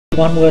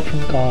One word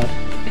from God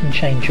can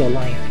change your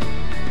life.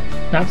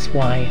 That's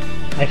why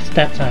I've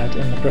stepped out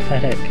in the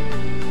prophetic.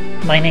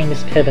 My name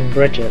is Kevin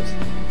Bridges,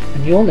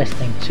 and you're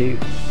listening to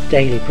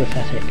Daily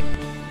Prophetic.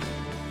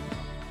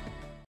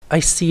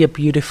 I see a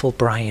beautiful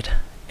bride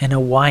in a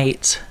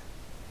white,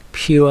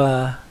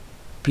 pure,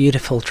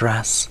 beautiful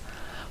dress,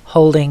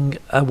 holding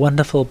a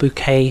wonderful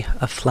bouquet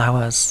of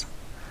flowers.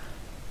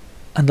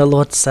 And the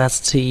Lord says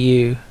to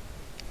you,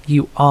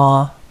 you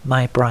are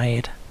my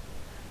bride.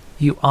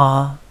 You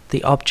are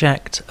the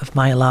object of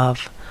my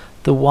love,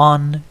 the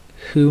one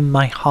whom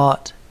my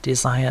heart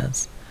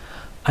desires.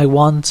 I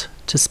want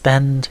to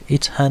spend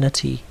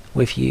eternity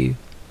with you.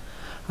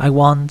 I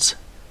want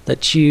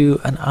that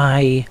you and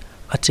I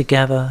are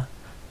together,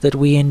 that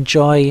we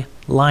enjoy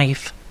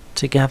life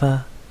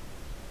together.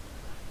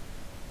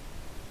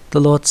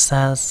 The Lord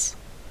says,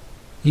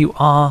 you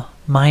are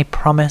my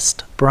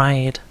promised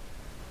bride,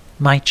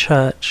 my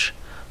church,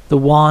 the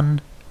one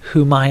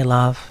whom I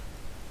love.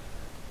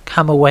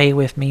 Come away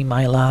with me,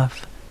 my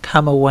love.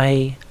 Come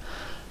away.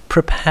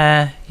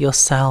 Prepare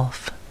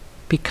yourself.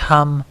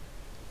 Become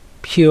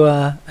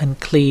pure and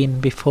clean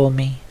before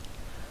me.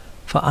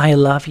 For I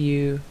love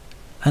you,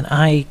 and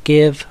I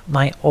give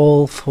my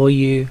all for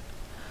you.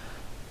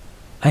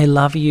 I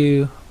love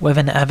you with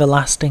an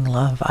everlasting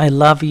love. I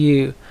love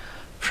you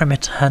from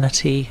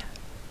eternity.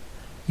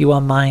 You are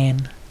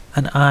mine,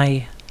 and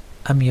I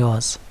am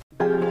yours.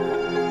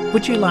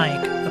 Would you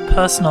like a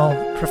personal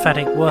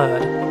prophetic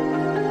word?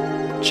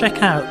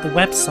 Check out the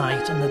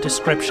website in the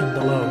description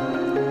below.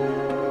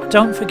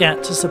 Don't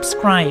forget to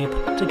subscribe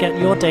to get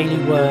your daily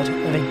word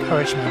of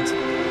encouragement.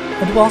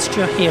 And whilst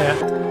you're here,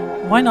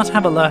 why not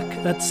have a look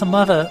at some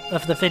other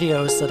of the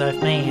videos that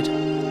I've made?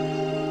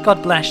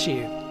 God bless you,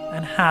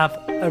 and have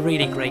a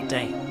really great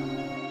day.